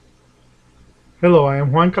Hello, I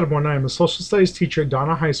am Juan Carbona. I am a social studies teacher at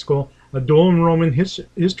Donna High School, a dual enrollment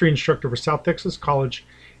history instructor for South Texas College,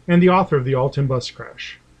 and the author of The Alton Bus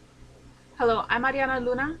Crash. Hello, I'm Mariana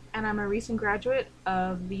Luna, and I'm a recent graduate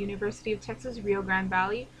of the University of Texas Rio Grande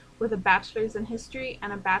Valley with a bachelor's in history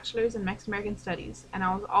and a bachelor's in Mexican American Studies, and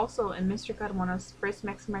I was also in Mr. Carmona's first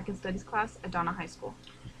Mexican American Studies class at Donna High School.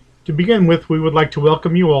 To begin with, we would like to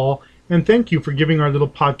welcome you all and thank you for giving our little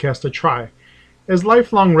podcast a try. As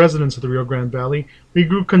lifelong residents of the Rio Grande Valley, we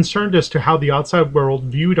grew concerned as to how the outside world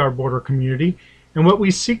viewed our border community, and what we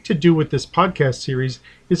seek to do with this podcast series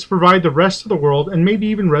is to provide the rest of the world, and maybe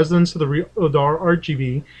even residents of the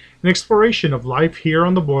RGV, an exploration of life here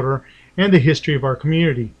on the border and the history of our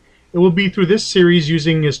community. It will be through this series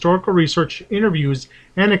using historical research, interviews,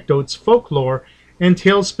 anecdotes, folklore, and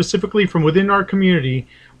tales specifically from within our community.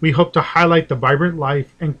 We hope to highlight the vibrant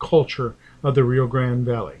life and culture of the Rio Grande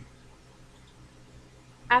Valley.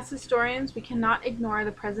 As historians, we cannot ignore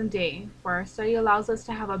the present day, for our study allows us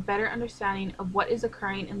to have a better understanding of what is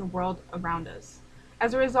occurring in the world around us.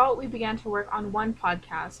 As a result, we began to work on one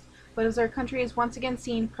podcast, but as our country is once again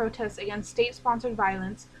seeing protests against state-sponsored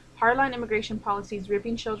violence, hardline immigration policies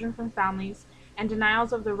ripping children from families, and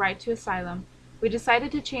denials of the right to asylum, we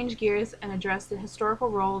decided to change gears and address the historical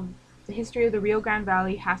role the history of the Rio Grande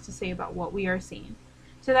Valley has to say about what we are seeing.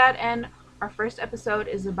 To that end, our first episode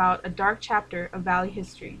is about a dark chapter of Valley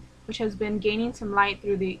history, which has been gaining some light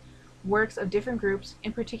through the works of different groups,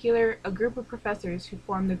 in particular a group of professors who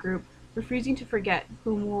form the group Refusing to Forget,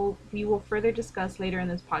 whom we will further discuss later in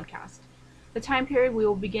this podcast. The time period we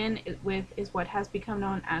will begin with is what has become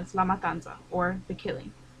known as La Matanza, or the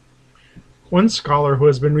killing. One scholar who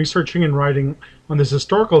has been researching and writing on this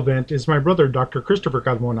historical event is my brother, Dr. Christopher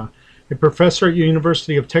Carmona, a professor at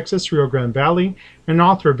University of Texas Rio Grande Valley and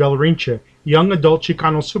author of Belerinche, young adult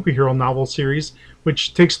Chicano superhero novel series,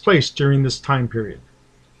 which takes place during this time period.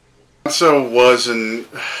 So was a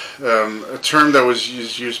term that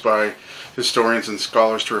was used by historians and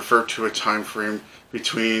scholars to refer to a time frame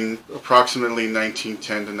between approximately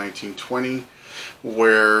 1910 to 1920,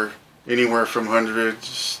 where anywhere from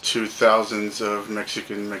hundreds to thousands of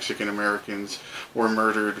Mexican Americans were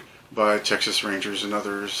murdered by Texas Rangers and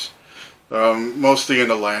others, mostly in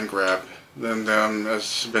a land grab. And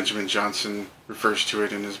as Benjamin Johnson refers to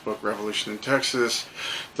it in his book Revolution in Texas,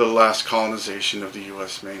 the last colonization of the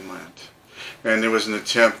U.S. mainland. And it was an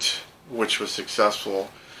attempt, which was successful,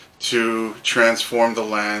 to transform the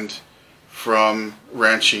land from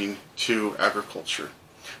ranching to agriculture,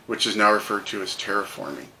 which is now referred to as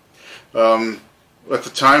terraforming. At the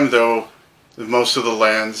time, though, most of the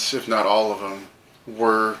lands, if not all of them,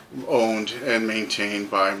 were owned and maintained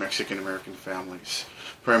by Mexican American families,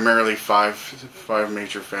 primarily five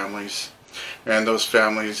major families, and those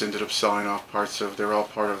families ended up selling off they're all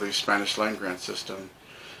part of the Spanish land grant system,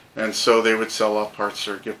 and so they would sell off parts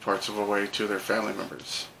or give parts of away to their family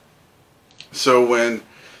members. So when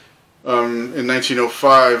in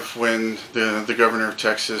 1905, when the governor of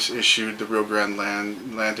Texas issued the Rio Grande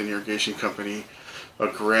Land and Irrigation Company a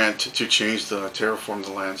grant to terraform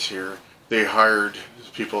the lands here, they hired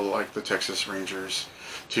people like the Texas Rangers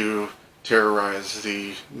to terrorize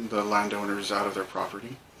the landowners out of their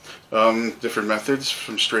property. Different methods,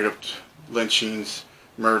 from straight up lynchings,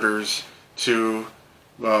 murders, to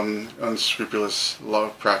unscrupulous law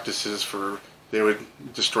practices they would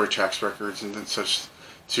destroy tax records and then such,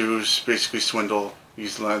 to basically swindle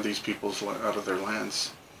these people out of their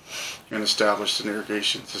lands, and established an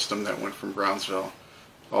irrigation system that went from Brownsville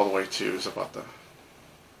all the way to Zapata.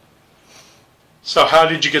 So how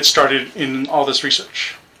did you get started in all this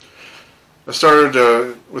research? I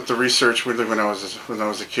started with the research when I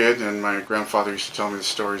was a kid, and my grandfather used to tell me the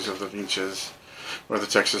stories of the Vinches, or the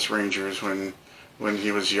Texas Rangers, when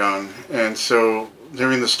he was young. And so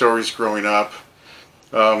hearing the stories growing up,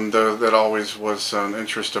 that always was an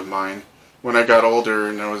interest of mine. When I got older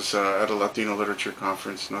and I was at a Latino literature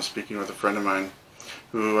conference, and I was speaking with a friend of mine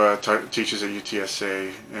who teaches at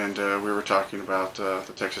UTSA, and we were talking about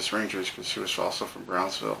the Texas Rangers, because she was also from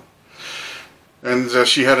Brownsville. And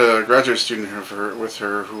she had a graduate student with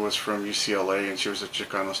her who was from UCLA, and she was a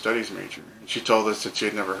Chicano studies major. And she told us that she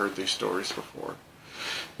had never heard these stories before.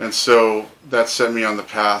 And so that set me on the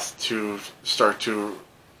path to start to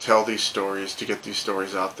tell these stories, to get these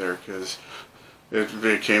stories out there, because it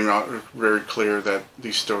became very clear that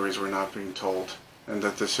these stories were not being told, and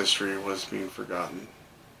that this history was being forgotten.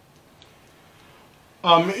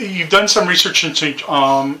 You've done some research into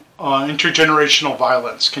intergenerational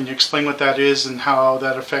violence. Can you explain what that is and how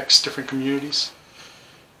that affects different communities?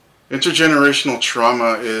 Intergenerational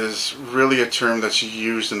trauma is really a term that's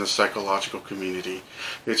used in the psychological community.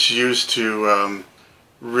 It's used to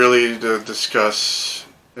really to discuss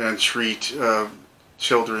and treat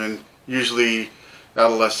children, usually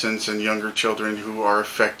adolescents and younger children who are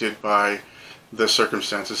affected by the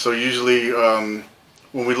circumstances. So usually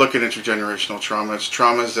when we look at intergenerational trauma, it's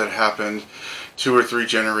traumas that happened 2 or 3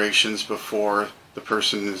 generations before the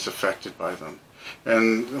person is affected by them.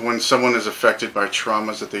 And when someone is affected by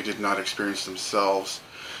traumas that they did not experience themselves,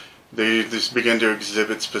 they just begin to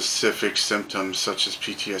exhibit specific symptoms such as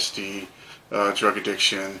PTSD, drug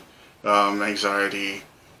addiction, anxiety,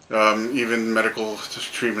 even medical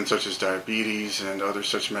treatment such as diabetes and other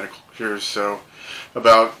such medical cures. So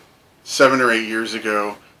about 7 or 8 years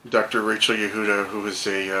ago, Dr. Rachel Yehuda, who is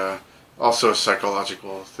also a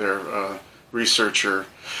psychological researcher,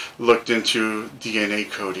 looked into DNA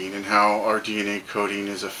coding and how our DNA coding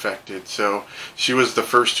is affected. So she was the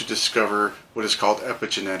first to discover what is called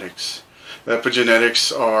epigenetics.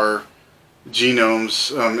 Epigenetics are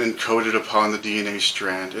genomes encoded upon the DNA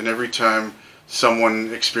strand, and every time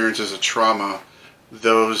someone experiences a trauma,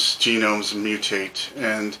 those genomes mutate,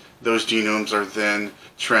 and those genomes are then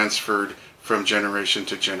transferred from generation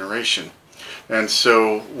to generation. And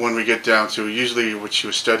so when we get down to, usually what she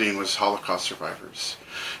was studying was Holocaust survivors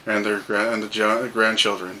and their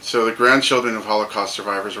grandchildren. So the grandchildren of Holocaust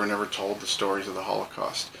survivors were never told the stories of the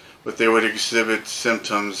Holocaust, but they would exhibit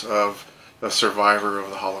symptoms of a survivor of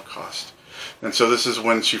the Holocaust. And so this is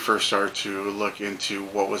when she first started to look into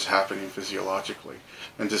what was happening physiologically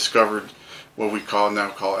and discovered what we now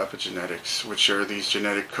call epigenetics, which are these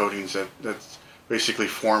genetic codings that basically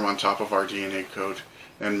form on top of our DNA code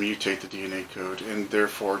and mutate the DNA code, and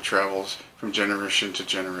therefore travels from generation to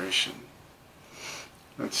generation.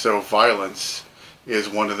 And so violence is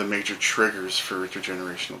one of the major triggers for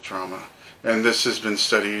intergenerational trauma. And this has been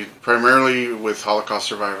studied primarily with Holocaust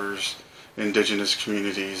survivors, indigenous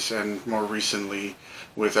communities, and more recently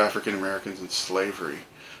with African Americans in slavery.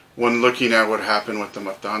 When looking at what happened with the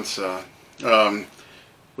Matanza,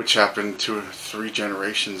 which happened 2 or 3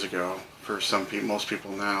 generations ago for most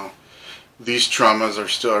people now, these traumas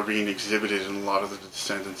are being exhibited in a lot of the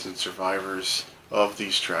descendants and survivors of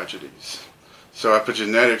these tragedies. So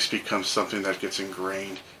epigenetics becomes something that gets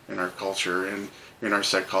ingrained in our culture and in our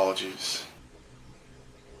psychologies.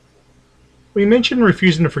 We mentioned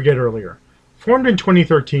Refusing to Forget earlier. Formed in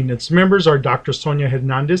 2013, its members are Dr. Sonia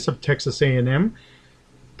Hernandez of Texas A&M,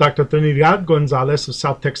 Dr. Trinidad Gonzalez of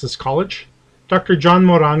South Texas College, Dr. John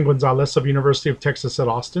Moran Gonzalez of University of Texas at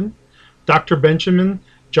Austin, Dr. Benjamin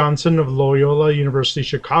Johnson of Loyola University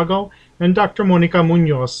Chicago, and Dr. Monica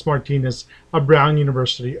Munoz Martinez of Brown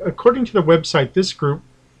University. According to the website, this group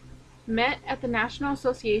met at the National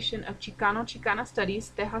Association of Chicano-Chicana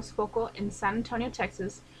Studies, Texas-Foco in San Antonio,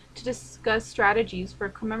 Texas, to discuss strategies for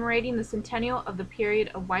commemorating the centennial of the period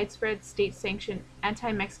of widespread state-sanctioned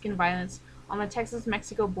anti-Mexican violence on the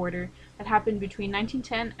Texas-Mexico border that happened between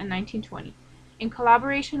 1910 and 1920. In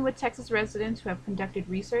collaboration with Texas residents who have conducted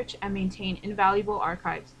research and maintain invaluable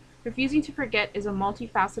archives, Refusing to Forget is a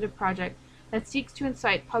multifaceted project that seeks to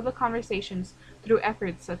incite public conversations through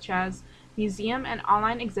efforts such as museum and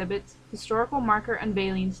online exhibits, historical marker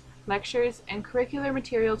unveilings, lectures, and curricular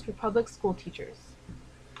materials for public school teachers.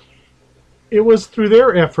 It was through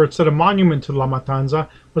their efforts that a monument to La Matanza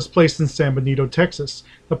was placed in San Benito, Texas.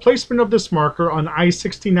 The placement of this marker on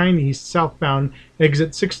I-69 East southbound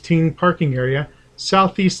exit 16 parking area,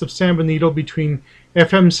 southeast of San Benito between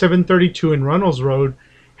FM 732 and Runnels Road,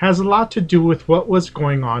 has a lot to do with what was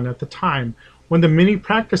going on at the time. One of the many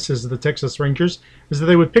practices of the Texas Rangers is that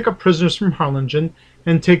they would pick up prisoners from Harlingen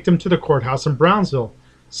and take them to the courthouse in Brownsville.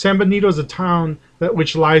 San Benito is a town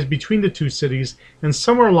which lies between the two cities, and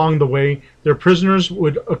somewhere along the way, their prisoners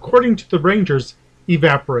would, according to the Rangers,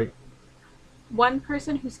 evaporate. One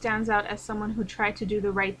person who stands out as someone who tried to do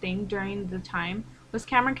the right thing during the time was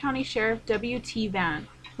Cameron County Sheriff W.T. Vann,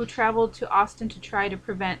 who traveled to Austin to try to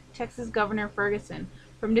prevent Texas Governor Ferguson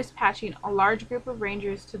from dispatching a large group of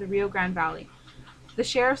Rangers to the Rio Grande Valley. The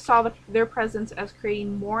sheriff saw their presence as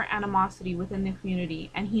creating more animosity within the community,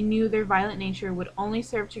 and he knew their violent nature would only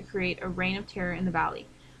serve to create a reign of terror in the valley.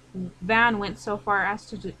 Vann went so far as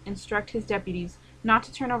to instruct his deputies not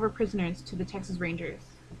to turn over prisoners to the Texas Rangers.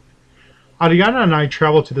 Ariana and I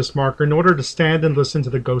traveled to this marker in order to stand and listen to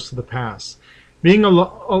the ghosts of the past. Being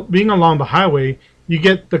along the highway, you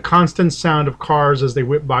get the constant sound of cars as they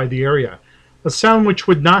whip by the area, a sound which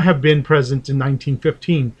would not have been present in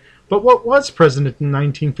 1915. But what was present in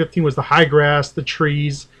 1915 was the high grass, the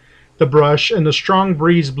trees, the brush, and the strong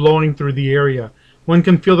breeze blowing through the area. One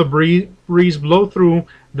can feel the breeze blow through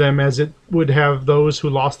them as it would have those who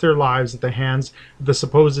lost their lives at the hands of the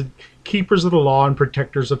supposed keepers of the law and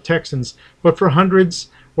protectors of Texans. But for hundreds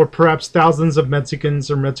or perhaps thousands of Mexicans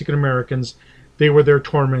or Mexican Americans, they were their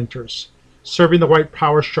tormentors, serving the white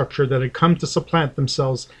power structure that had come to supplant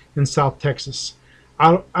themselves in South Texas.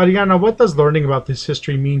 Ariana, what does learning about this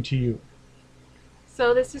history mean to you?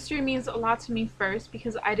 So this history means a lot to me first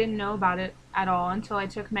because I didn't know about it at all until I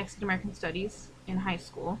took Mexican American Studies in high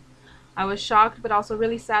school. I was shocked but also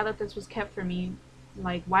really sad that this was kept from me.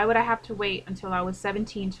 Like, why would I have to wait until I was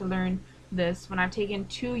 17 to learn this when I've taken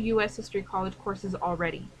 2 U.S. History College courses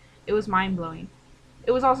already? It was mind-blowing.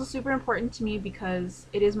 It was also super important to me because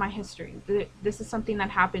it is my history. This is something that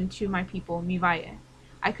happened to my people, Mi Valle.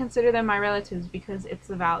 I consider them my relatives because it's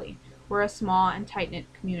the Valley. We're a small and tight-knit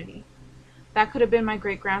community. That could have been my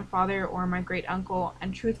great-grandfather or my great-uncle,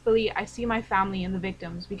 and truthfully, I see my family in the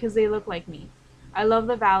victims because they look like me. I love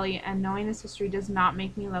the Valley, and knowing this history does not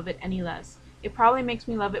make me love it any less. It probably makes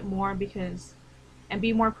me love it more and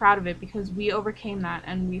be more proud of it because we overcame that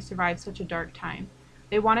and we survived such a dark time.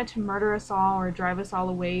 They wanted to murder us all or drive us all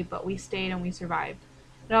away, but we stayed and we survived.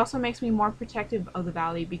 It also makes me more protective of the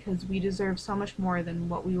Valley because we deserve so much more than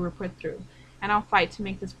what we were put through, and I'll fight to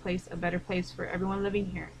make this place a better place for everyone living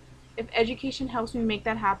here. If education helps me make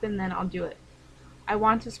that happen, then I'll do it. I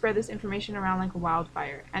want to spread this information around like a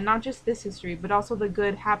wildfire, and not just this history, but also the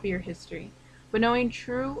good, happier history. But knowing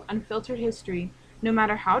true, unfiltered history, no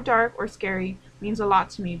matter how dark or scary, means a lot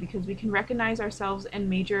to me because we can recognize ourselves in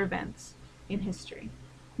major events in history.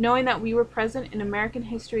 Knowing that we were present in American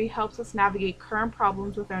history helps us navigate current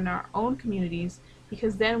problems within our own communities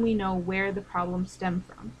because then we know where the problems stem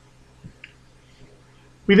from.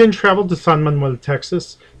 We then traveled to San Manuel,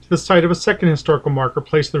 Texas, to the site of a second historical marker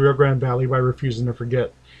placed in the Rio Grande Valley by Refusing to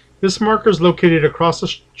Forget. This marker is located across the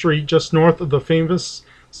street just north of the famous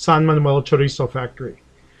San Manuel Chorizo factory.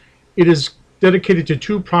 It is dedicated to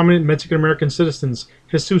 2 prominent Mexican American citizens,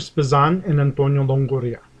 Jesus Bazan and Antonio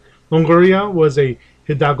Longoria. Longoria was a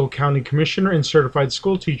Hidalgo County commissioner and certified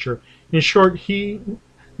school teacher. In short, he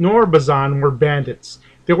nor Bazan were bandits.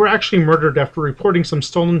 They were actually murdered after reporting some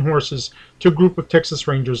stolen horses to a group of Texas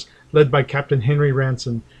Rangers led by Captain Henry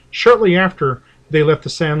Ranson. Shortly after they left the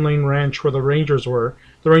Sand Lane Ranch where the Rangers were,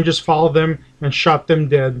 the Rangers followed them and shot them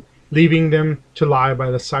dead, leaving them to lie by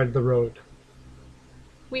the side of the road.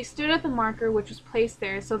 We stood at the marker which was placed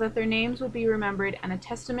there so that their names would be remembered and a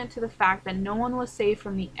testament to the fact that no one was saved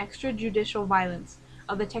from the extrajudicial violence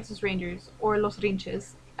of the Texas Rangers, or Los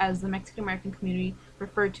Rinches, as the Mexican American community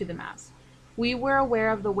referred to them as. We were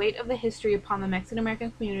aware of the weight of the history upon the Mexican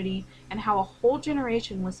American community and how a whole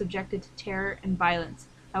generation was subjected to terror and violence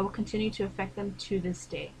that will continue to affect them to this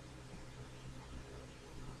day.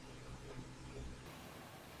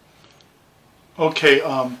 Okay,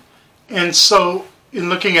 and so in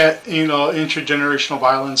looking at intergenerational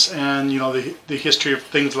violence and the history of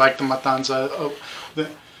things like the Matanza,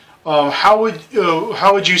 how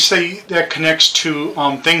would you say that connects to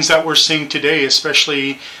things that we're seeing today,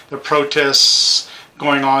 especially the protests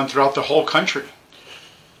going on throughout the whole country?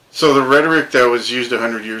 So the rhetoric that was used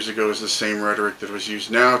 100 years ago is the same rhetoric that was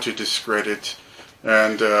used now to discredit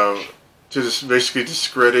and basically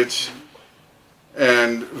discredit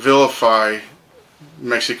and vilify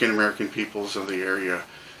Mexican American peoples of the area.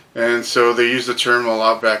 And so they used the term a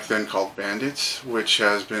lot back then called bandits, which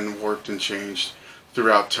has been warped and changed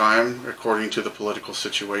throughout time according to the political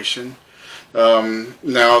situation.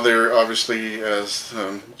 Now they're obviously, as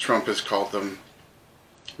Trump has called them,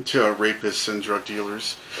 to rapists and drug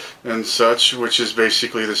dealers and such, which is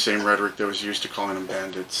basically the same rhetoric that was used to calling them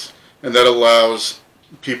bandits. And that allows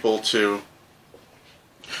people to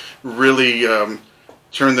really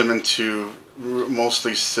turn them into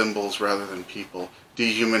mostly symbols rather than people,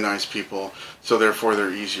 dehumanize people, so therefore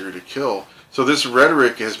they're easier to kill. So this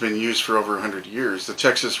rhetoric has been used for over 100 years. The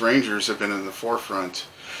Texas Rangers have been in the forefront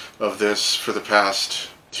of this for the past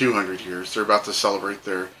 200 years. They're about to celebrate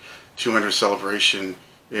their 200th celebration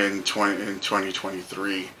in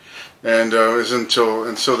 2023. And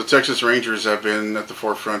so the Texas Rangers have been at the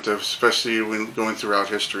forefront of, especially when going throughout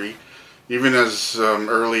history, even as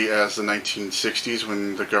early as the 1960s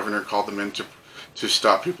when the governor called them in to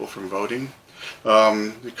stop people from voting.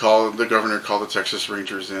 The governor called the Texas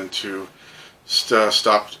Rangers in to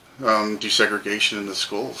stop desegregation in the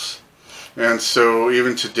schools. And so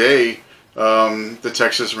even today, the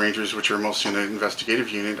Texas Rangers, which are mostly an investigative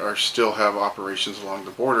unit, still have operations along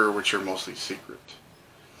the border, which are mostly secret.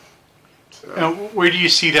 And where do you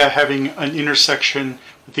see that having an intersection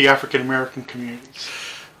with the African American communities?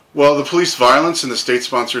 Well, the police violence and the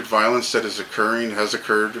state-sponsored violence that has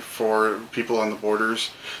occurred for people on the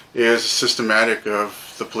borders is systematic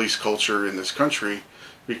of the police culture in this country,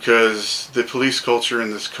 because the police culture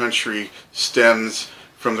in this country stems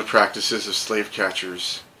from the practices of slave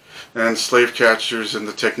catchers. And slave catchers and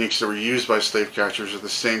the techniques that were used by slave catchers are the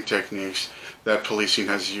same techniques that policing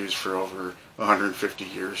has used for over 150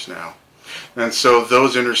 years now. And so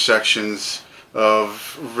those intersections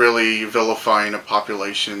of really vilifying a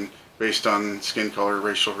population based on skin color,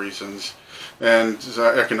 racial reasons, and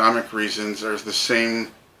economic reasons are the same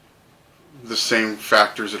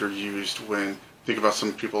factors that are used when think about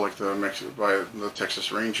some people like the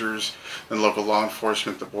Texas Rangers and local law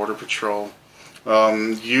enforcement, the Border Patrol,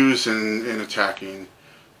 use in attacking,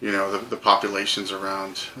 the populations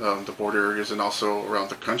around the border areas and also around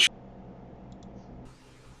the country.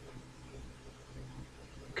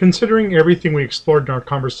 Considering everything we explored in our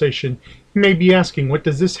conversation, you may be asking, what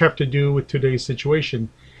does this have to do with today's situation?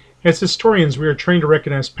 As historians, we are trained to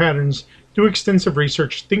recognize patterns, do extensive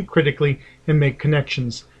research, think critically, and make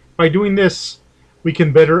connections. By doing this, we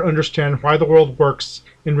can better understand why the world works.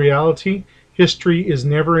 In reality, history is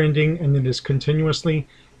never-ending, and it is continuously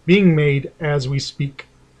being made as we speak.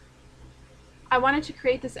 I wanted to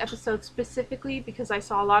create this episode specifically because I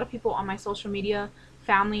saw a lot of people on my social media,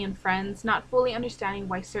 family and friends, not fully understanding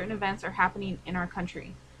why certain events are happening in our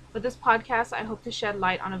country. With this podcast, I hope to shed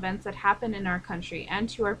light on events that happen in our country and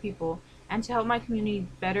to our people, and to help my community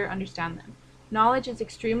better understand them. Knowledge is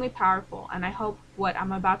extremely powerful, and I hope what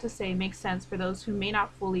I'm about to say makes sense for those who may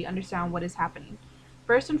not fully understand what is happening.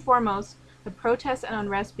 First and foremost, the protests and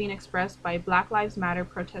unrest being expressed by Black Lives Matter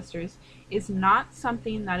protesters is not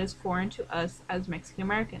something that is foreign to us as Mexican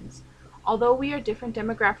Americans. Although we are different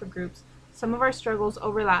demographic groups, some of our struggles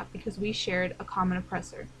overlap because we shared a common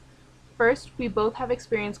oppressor. First, we both have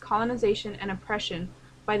experienced colonization and oppression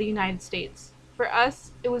by the United States. For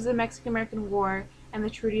us, it was the Mexican-American War and the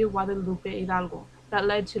Treaty of Guadalupe Hidalgo that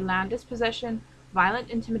led to land dispossession, violent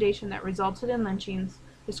intimidation that resulted in lynchings,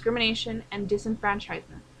 discrimination, and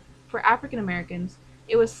disenfranchisement. For African Americans,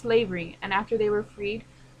 it was slavery, and after they were freed,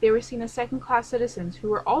 they were seen as second-class citizens who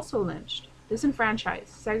were also lynched, disenfranchised,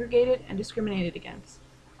 segregated, and discriminated against.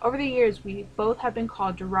 Over the years, we both have been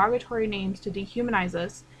called derogatory names to dehumanize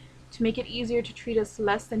us, to make it easier to treat us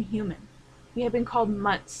less than human. We have been called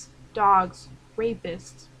mutts, dogs,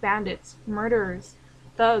 rapists, bandits, murderers,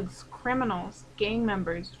 thugs, criminals, gang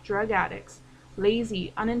members, drug addicts,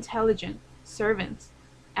 lazy, unintelligent, servants,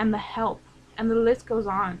 and the help, and the list goes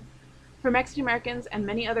on. For Mexican Americans and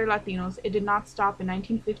many other Latinos, it did not stop in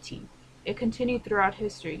 1915. It continued throughout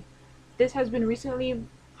history. This has been recently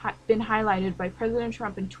been highlighted by President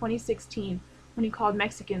Trump in 2016 when he called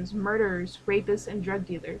Mexicans murderers, rapists, and drug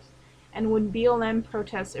dealers. And when BLM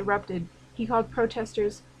protests erupted, he called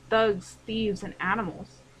protesters thugs, thieves, and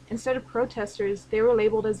animals. Instead of protesters, they were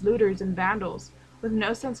labeled as looters and vandals, with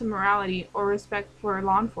no sense of morality or respect for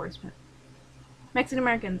law enforcement. Mexican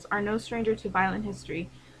Americans are no stranger to violent history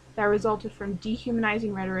that resulted from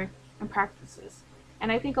dehumanizing rhetoric and practices,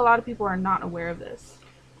 and I think a lot of people are not aware of this.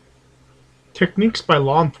 Techniques by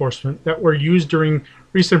law enforcement that were used during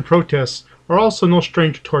recent protests are also no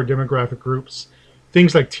stranger to our demographic groups.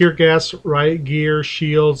 Things like tear gas, riot gear,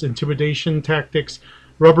 shields, intimidation tactics,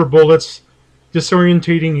 rubber bullets,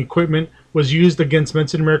 disorientating equipment was used against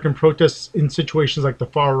Mexican American protests in situations like the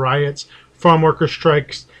FAR riots, farm worker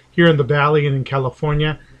strikes here in the Valley and in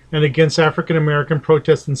California, and against African American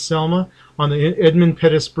protests in Selma, on the Edmund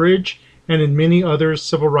Pettus Bridge, and in many other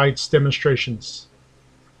civil rights demonstrations.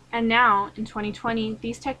 And now, in 2020,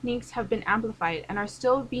 these techniques have been amplified and are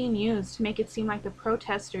still being used to make it seem like the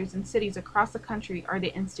protesters in cities across the country are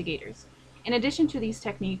the instigators. In addition to these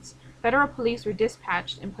techniques, federal police were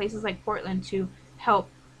dispatched in places like Portland to help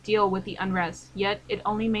deal with the unrest, yet it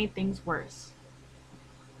only made things worse.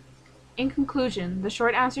 In conclusion, the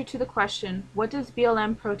short answer to the question, what does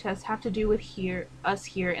BLM protests have to do with us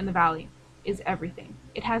here in the Valley, is everything.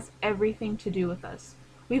 It has everything to do with us.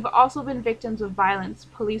 We've also been victims of violence,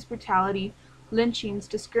 police brutality, lynchings,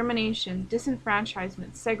 discrimination,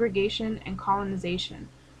 disenfranchisement, segregation, and colonization.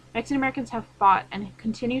 Mexican Americans have fought and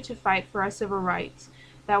continue to fight for our civil rights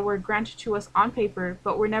that were granted to us on paper,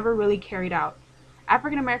 but were never really carried out.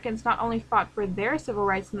 African Americans not only fought for their civil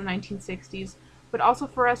rights in the 1960s, but also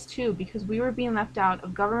for us too, because we were being left out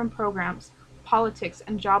of government programs, politics,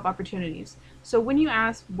 and job opportunities. So when you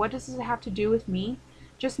ask, what does this have to do with me?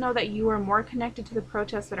 Just know that you are more connected to the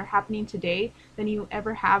protests that are happening today than you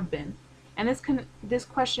ever have been. And this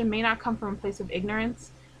question may not come from a place of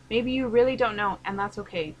ignorance. Maybe you really don't know, and that's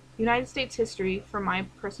okay. United States history, from my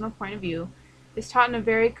personal point of view, is taught in a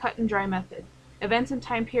very cut and dry method. Events and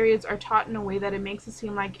time periods are taught in a way that it makes it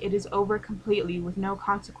seem like it is over completely with no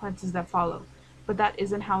consequences that follow, but that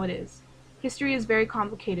isn't how it is. History is very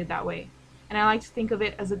complicated that way, and I like to think of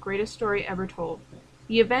it as the greatest story ever told.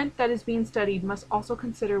 The event that is being studied must also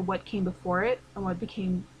consider what came before it, and what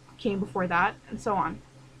came before that, and so on.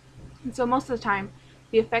 And so most of the time,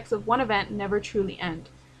 the effects of one event never truly end.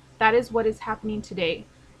 That is what is happening today.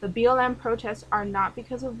 The BLM protests are not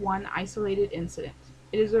because of one isolated incident.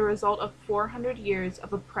 It is a result of 400 years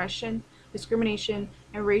of oppression, discrimination,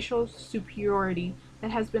 and racial superiority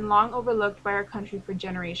that has been long overlooked by our country for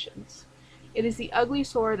generations. It is the ugly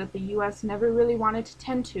sore that the U.S. never really wanted to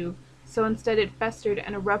tend to, so instead it festered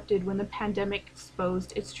and erupted when the pandemic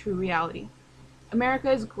exposed its true reality.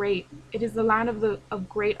 America is great. It is the land of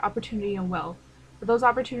great opportunity and wealth, but those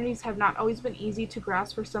opportunities have not always been easy to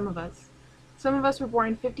grasp for some of us. Some of us were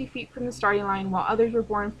born 50 feet from the starting line, while others were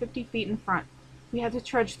born 50 feet in front. We had to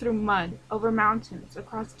trudge through mud, over mountains,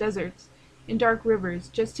 across deserts, in dark rivers,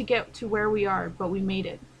 just to get to where we are, but we made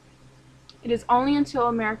it. It is only until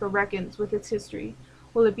America reckons with its history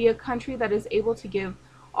will it be a country that is able to give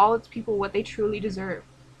all its people what they truly deserve.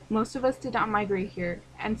 Most of us did not migrate here,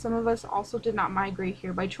 and some of us also did not migrate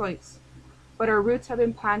here by choice. But our roots have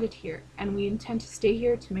been planted here, and we intend to stay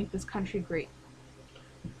here to make this country great.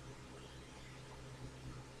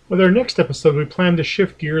 With our next episode, we plan to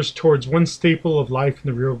shift gears towards one staple of life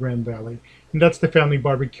in the Rio Grande Valley, and that's the family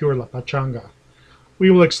barbecue or La Pachanga.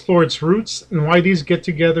 We will explore its roots and why these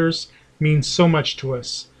get-togethers mean so much to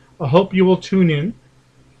us. I hope you will tune in.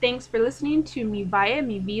 Thanks for listening to Mi Valle,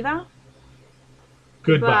 Mi Vida.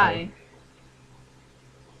 Goodbye. Bye.